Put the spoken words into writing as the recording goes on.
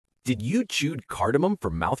Did you chew cardamom for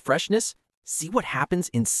mouth freshness? See what happens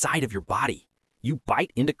inside of your body. You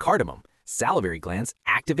bite into cardamom, salivary glands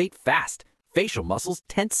activate fast, facial muscles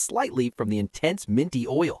tense slightly from the intense minty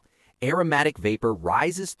oil. Aromatic vapor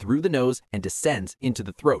rises through the nose and descends into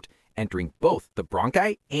the throat, entering both the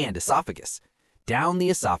bronchi and esophagus. Down the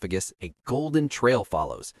esophagus, a golden trail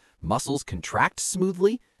follows. Muscles contract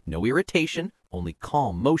smoothly, no irritation, only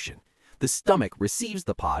calm motion. The stomach receives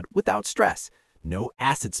the pod without stress. No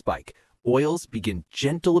acid spike. Oils begin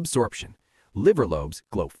gentle absorption. Liver lobes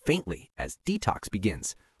glow faintly as detox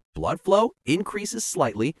begins. Blood flow increases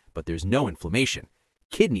slightly, but there's no inflammation.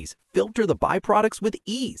 Kidneys filter the byproducts with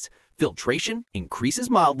ease. Filtration increases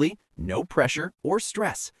mildly, no pressure or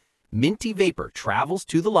stress. Minty vapor travels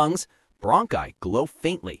to the lungs. Bronchi glow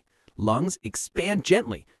faintly. Lungs expand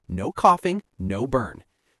gently. No coughing, no burn.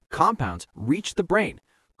 Compounds reach the brain.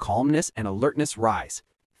 Calmness and alertness rise.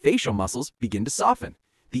 Facial muscles begin to soften.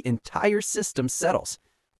 The entire system settles.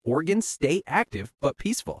 Organs stay active but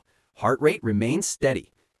peaceful. Heart rate remains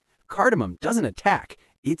steady. Cardamom doesn't attack,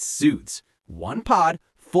 it soothes. One pod,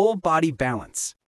 full body balance.